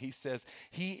wisdom. He says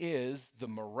he is the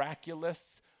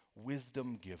miraculous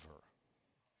wisdom giver.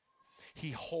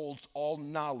 He holds all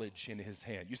knowledge in his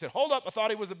hand. You said, hold up, I thought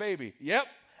he was a baby. Yep,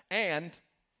 and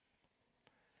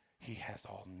he has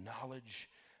all knowledge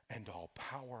and all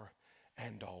power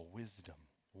and all wisdom.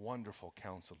 Wonderful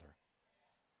Counselor.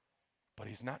 But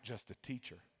he's not just a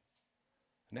teacher.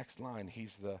 Next line,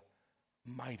 he's the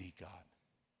mighty God.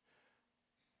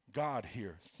 God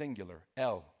here, singular,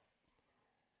 El,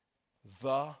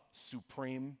 the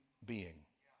supreme being.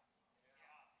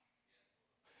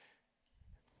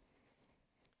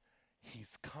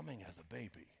 He's coming as a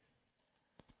baby,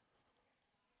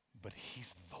 but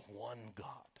he's the one God.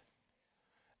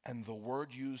 And the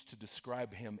word used to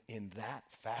describe him in that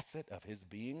facet of his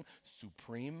being,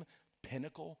 supreme,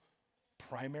 pinnacle,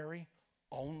 primary,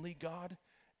 only God,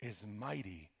 is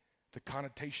mighty. The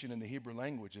connotation in the Hebrew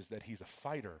language is that he's a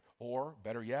fighter, or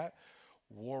better yet,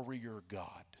 warrior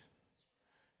God.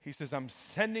 He says, I'm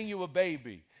sending you a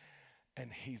baby,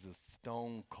 and he's a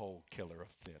stone cold killer of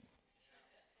sin.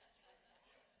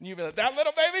 And you'd be like, that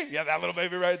little baby? Yeah, that little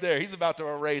baby right there. He's about to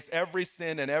erase every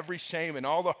sin and every shame and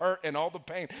all the hurt and all the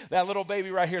pain. That little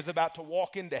baby right here is about to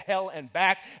walk into hell and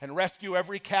back and rescue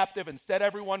every captive and set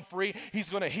everyone free. He's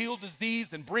going to heal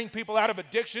disease and bring people out of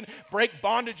addiction, break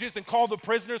bondages and call the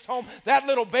prisoners home. That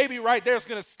little baby right there is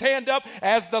going to stand up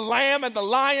as the lamb and the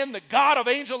lion, the God of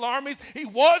angel armies. He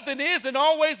was and is and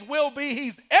always will be.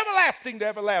 He's everlasting to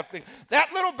everlasting.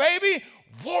 That little baby,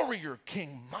 warrior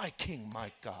king,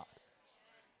 my God.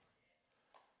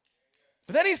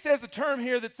 But then he says a term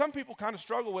here that some people kind of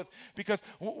struggle with because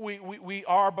we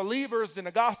are believers in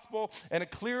the gospel and a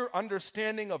clear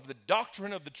understanding of the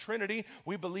doctrine of the Trinity.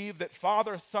 We believe that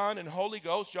Father, Son, and Holy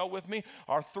Ghost, y'all with me,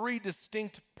 are three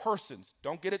distinct persons.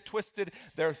 Don't get it twisted.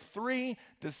 They're three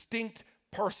distinct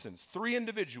persons, three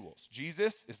individuals.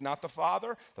 Jesus is not the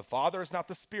Father is not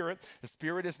the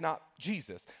Spirit is not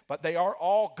Jesus, but they are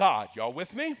all God. Y'all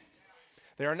with me?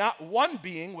 They are not one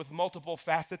being with multiple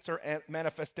facets or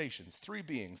manifestations, three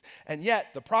beings. And yet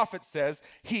the prophet says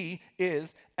he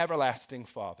is everlasting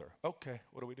Father. Okay,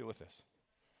 what do we do with this?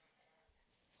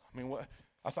 I mean,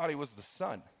 I thought he was the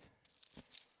Son.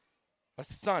 A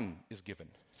Son is given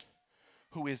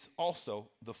who is also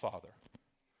the Father.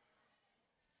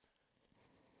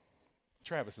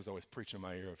 Travis is always preaching in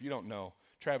my ear. If you don't know,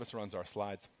 Travis runs our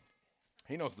slides.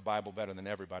 He knows the Bible better than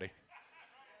everybody.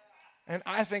 And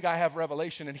I think I have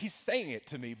revelation, and he's saying it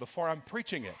to me before I'm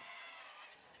preaching it.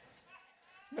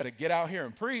 You better get out here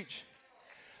and preach.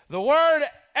 The word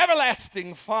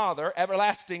everlasting Father,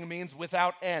 everlasting means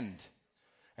without end.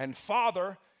 And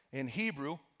Father in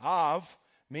Hebrew, Av,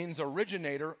 means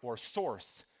originator or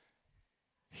source.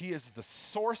 He is the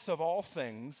source of all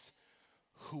things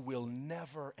who will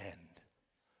never end.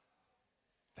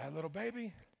 That little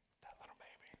baby.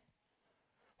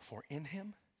 For in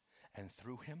him and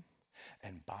through him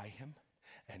and by him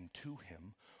and to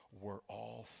him were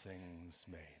all things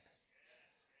made.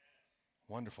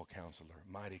 Wonderful Counselor,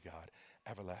 mighty God,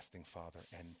 everlasting Father,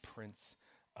 and Prince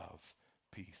of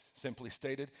Peace. Simply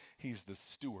stated, he's the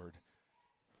steward.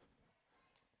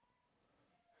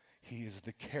 He is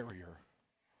the carrier,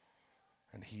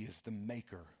 and he is the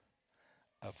maker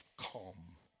of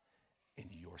calm in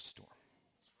your storm.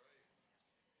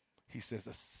 He says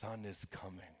a son is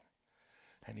coming,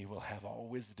 and he will have all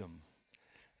wisdom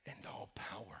and all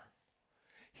power.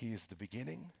 He is the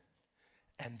beginning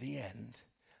and the end,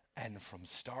 and from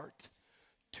start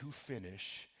to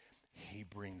finish, he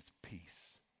brings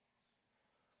peace.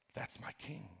 That's my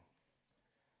king.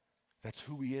 That's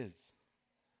who he is.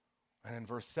 And in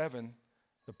verse 7,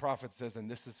 the prophet says,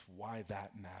 and this is why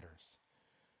that matters.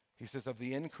 He says, of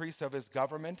the increase of his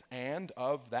government and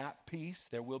of that peace,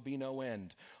 there will be no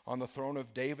end on the throne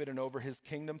of David and over his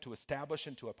kingdom, to establish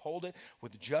and to uphold it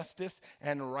with justice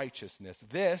and righteousness.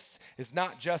 This is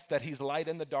not just that he's light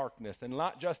in the darkness and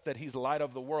not just that he's light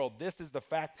of the world. This is the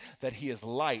fact that he is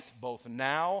light both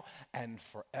now and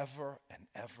forever and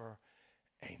ever.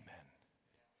 Amen.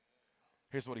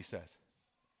 Here's what he says.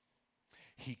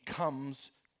 He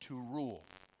comes to rule.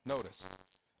 Notice.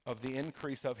 Of the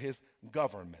increase of his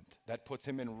government. That puts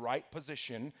him in right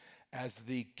position as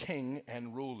the king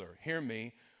and ruler. Hear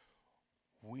me,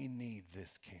 we need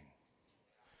this king.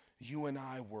 You and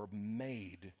I were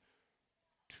made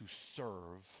to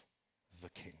serve the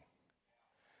king.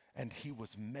 And he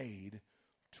was made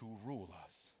to rule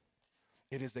us.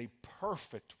 It is a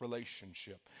perfect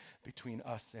relationship between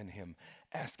us and him.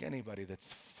 Ask anybody that's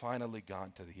finally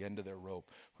gone to the end of their rope,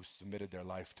 who submitted their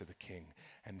life to the king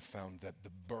and found that the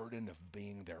burden of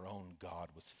being their own God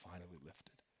was finally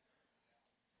lifted.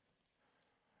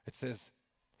 It says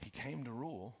he came to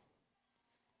rule,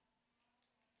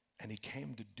 and he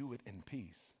came to do it in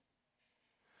peace,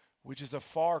 which is a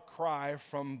far cry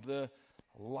from the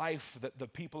life that the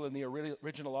people in the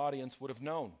original audience would have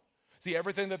known. See,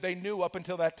 everything that they knew up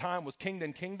until that time was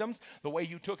kingdoms. The way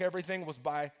you took everything was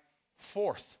by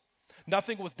force.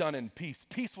 Nothing was done in peace.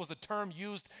 Peace was a term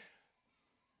used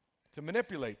to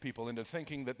manipulate people into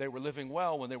thinking that they were living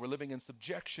well when they were living in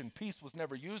subjection. Peace was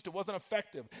never used. It wasn't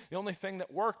effective. The only thing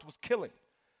that worked was killing.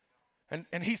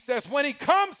 And he says, when he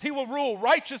comes, he will rule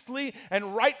righteously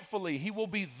and rightfully. He will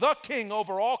be the king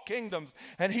over all kingdoms.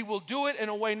 And he will do it in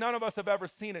a way none of us have ever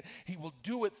seen it. He will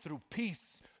do it through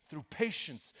peace, through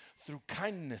patience, through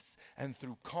kindness, and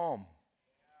through calm.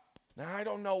 Now, I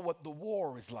don't know what the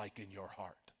war is like in your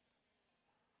heart.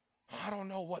 I don't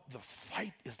know what the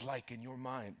fight is like in your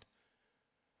mind.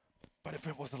 But if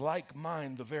it was like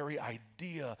mine, the very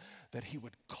idea that he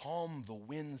would calm the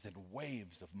winds and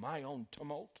waves of my own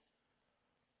tumult,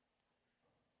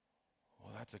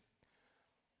 well, that's a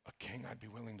king I'd be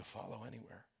willing to follow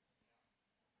anywhere.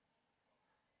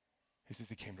 He says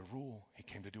he came to rule. He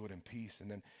came to do it in peace. And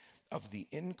then of the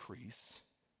increase,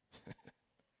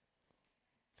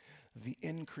 the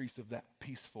increase of that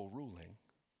peaceful ruling,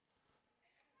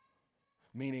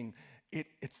 meaning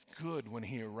it's good when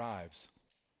he arrives,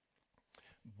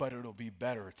 but it'll be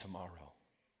better tomorrow.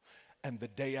 And the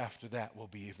day after that will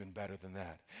be even better than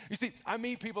that. You see, I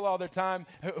meet people all the time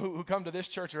who come to this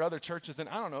church or other churches, and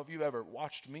I don't know if you've ever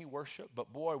watched me worship,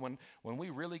 but boy, when we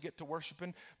really get to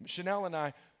worshiping, Chanel and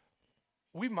I,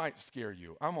 we might scare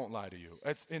you. I won't lie to you.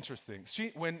 It's interesting.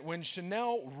 When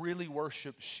Chanel really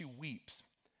worships, she weeps.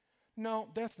 No,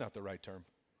 that's not the right term.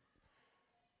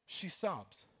 She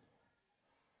sobs.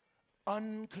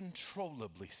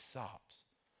 Uncontrollably sobs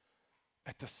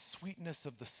at the sweetness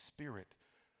of the Spirit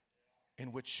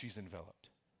in which she's enveloped.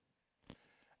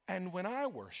 And when I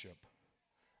worship,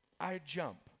 I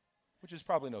jump, which is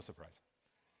probably no surprise.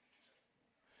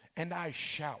 And I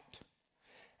shout,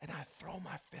 and I throw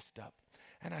my fist up,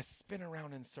 and I spin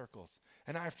around in circles.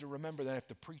 And I have to remember that I have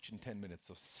to preach in 10 minutes,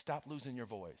 so stop losing your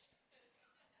voice.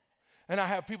 And I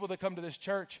have people that come to this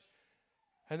church,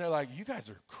 and they're like, you guys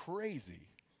are crazy.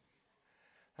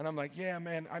 And I'm like, yeah,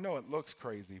 man, I know it looks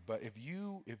crazy, but if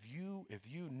you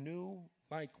knew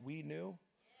like we knew,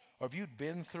 or if you'd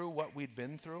been through what we'd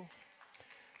been through,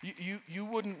 you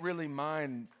wouldn't really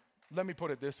mind. Let me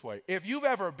put it this way. If you've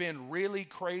ever been really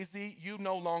crazy, you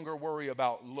no longer worry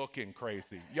about looking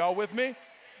crazy. Y'all with me?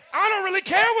 I don't really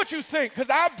care what you think because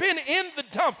I've been in the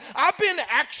dumps. I've been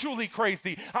actually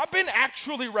crazy. I've been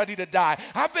actually ready to die.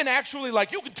 I've been actually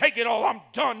like, you can take it all. I'm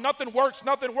done. Nothing works,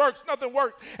 nothing works, nothing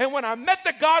works. And when I met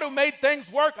the God who made things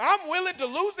work, I'm willing to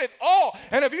lose it all.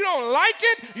 And if you don't like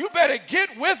it, you better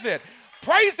get with it.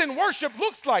 Praise and worship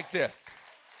looks like this.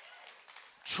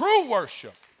 True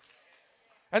worship.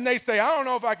 And they say, I don't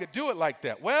know if I could do it like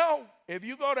that. Well, if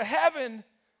you go to heaven,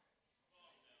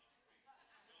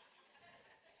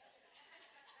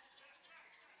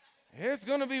 it's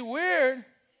going to be weird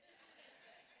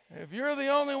if you're the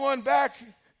only one back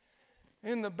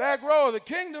in the back row of the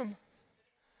kingdom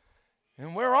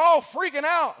and we're all freaking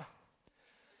out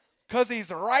because he's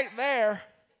right there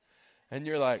and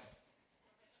you're like,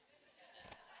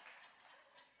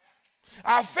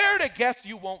 I fair to guess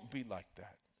you won't be like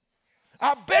that.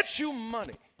 I bet you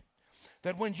money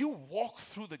that when you walk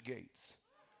through the gates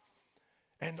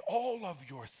and all of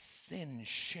your sin,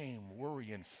 shame,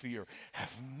 worry, and fear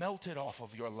have melted off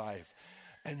of your life,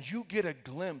 and you get a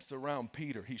glimpse around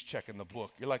Peter, he's checking the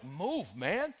book. You're like, move,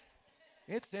 man.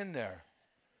 It's in there.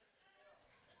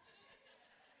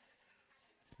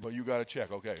 But you got to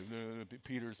check. Okay,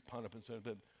 Peter's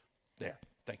there.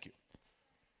 Thank you.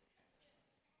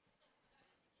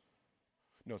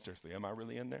 No, seriously, am I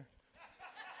really in there?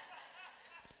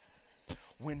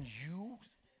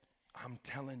 I'm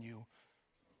telling you,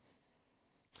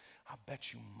 I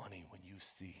bet you money when you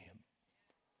see him,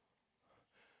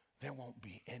 there won't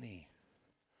be any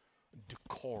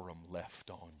decorum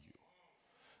left on you.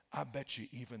 I bet you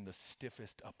even the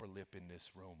stiffest upper lip in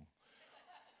this room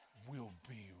will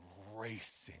be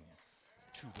racing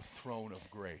to the throne of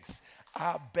grace.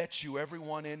 I bet you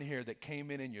everyone in here that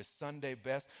came in your Sunday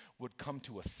best would come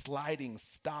to a sliding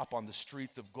stop on the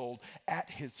streets of gold at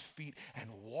his feet and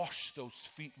wash those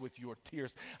feet with your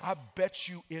tears. I bet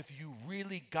you if you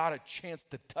really got a chance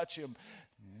to touch him,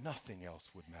 nothing else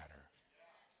would matter.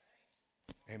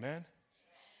 Amen?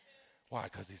 Why?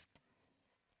 Because he's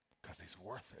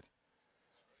worth it.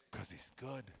 Because he's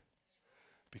good.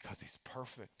 Because he's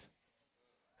perfect.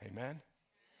 Amen?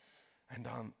 And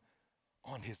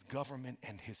on his government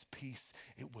and his peace,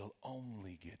 it will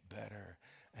only get better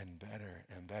and better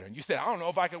and better. And you say, I don't know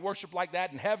if I could worship like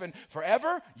that in heaven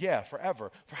forever. Yeah,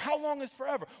 forever. For how long is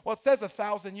forever? Well, it says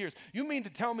 1,000 years. You mean to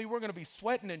tell me we're going to be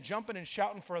sweating and jumping and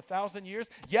shouting for 1,000 years?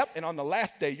 Yep, and on the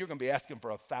last day, you're going to be asking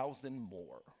for 1,000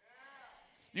 more.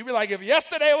 You'd be like, if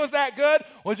yesterday was that good,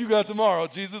 what you got tomorrow?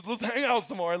 Jesus, let's hang out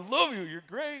some more. I love you. You're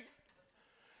great.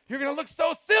 You're going to look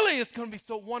so silly. It's going to be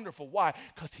so wonderful. Why?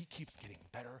 Because he keeps getting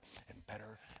better and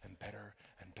better and better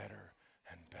and better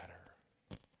and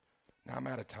better. Now, I'm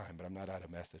out of time, but I'm not out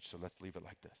of message, so let's leave it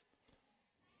like this.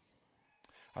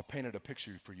 I painted a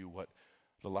picture for you what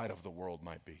the light of the world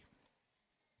might be,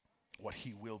 what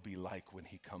he will be like when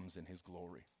he comes in his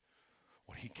glory,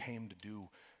 what he came to do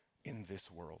in this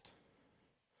world.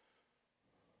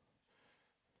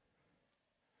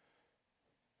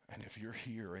 And if you're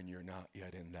here and you're not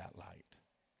yet in that light,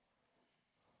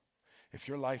 if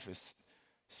your life is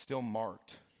still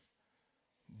marked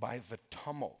by the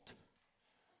tumult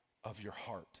of your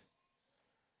heart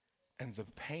and the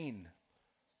pain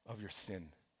of your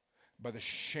sin, by the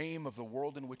shame of the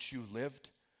world in which you lived,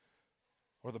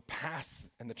 or the past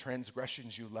and the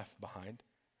transgressions you left behind,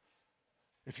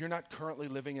 if you're not currently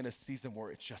living in a season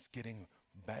where it's just getting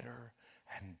better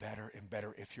and better and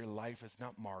better, if your life is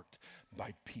not marked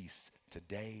by peace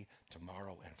today,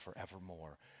 tomorrow, and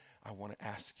forevermore, I want to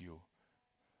ask you,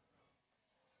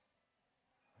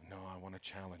 no, I want to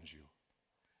challenge you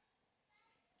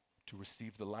to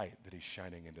receive the light that he's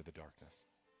shining into the darkness.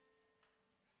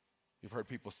 You've heard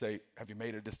people say, have you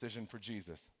made a decision for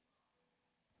Jesus?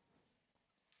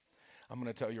 I'm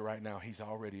going to tell you right now, he's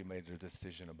already made a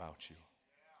decision about you.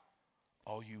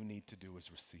 All you need to do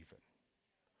is receive it.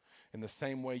 In the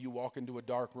same way you walk into a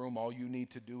dark room, all you need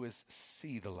to do is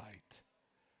see the light.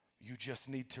 You just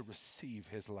need to receive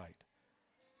his light.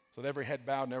 So with every head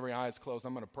bowed and every eyes closed,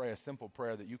 I'm going to pray a simple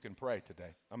prayer that you can pray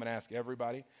today. I'm going to ask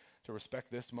everybody to respect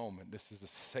this moment. This is a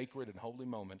sacred and holy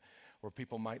moment where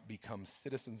people might become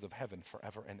citizens of heaven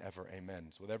forever and ever. Amen.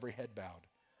 So with every head bowed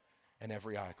and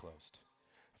every eye closed.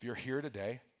 If you're here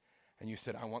today and you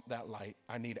said, I want that light,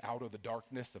 I need out of the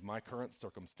darkness of my current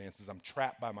circumstances, I'm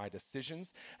trapped by my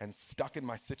decisions and stuck in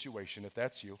my situation. If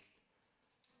that's you,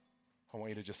 I want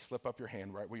you to just slip up your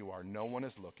hand right where you are. No one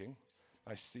is looking.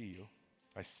 I see you.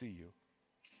 I see you.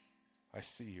 I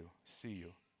see you. See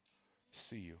you.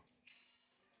 See you.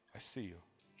 I see you.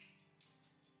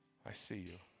 I see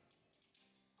you.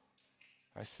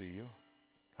 I see you.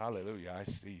 Hallelujah. I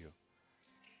see you.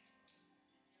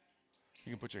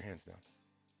 You can put your hands down.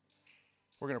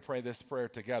 We're going to pray this prayer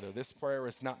together. This prayer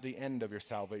is not the end of your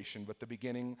salvation, but the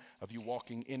beginning of you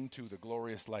walking into the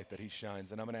glorious light that he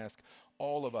shines. And I'm going to ask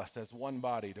all of us as one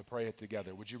body to pray it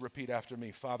together. Would you repeat after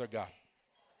me? Father God,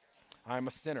 I'm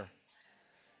a sinner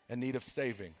in need of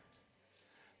saving,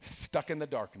 stuck in the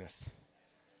darkness,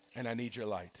 and I need your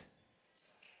light.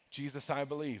 Jesus, I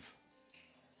believe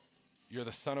you're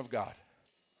the Son of God.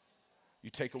 You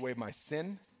take away my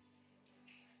sin.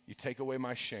 You take away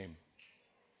my shame.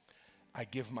 I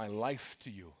give my life to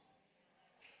you.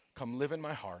 Come live in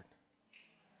my heart.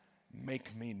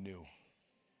 Make me new.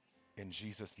 In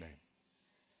Jesus' name,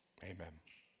 amen.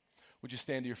 Would you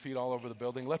stand to your feet all over the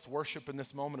building? Let's worship in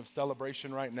this moment of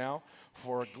celebration right now,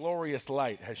 for a glorious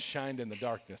light has shined in the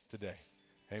darkness today.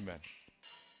 Amen.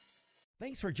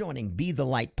 Thanks for joining Be the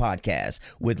Light podcast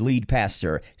with lead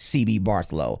pastor C.B.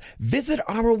 Bartholow. Visit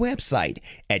our website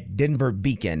at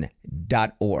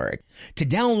denverbeacon.org. To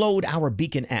download our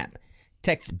Beacon app,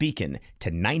 text Beacon to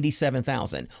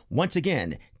 97,000. Once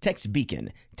again, text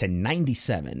Beacon to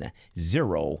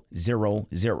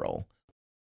 97000.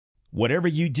 Whatever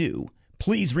you do,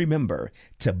 please remember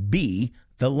to be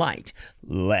the light.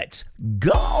 Let's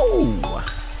go!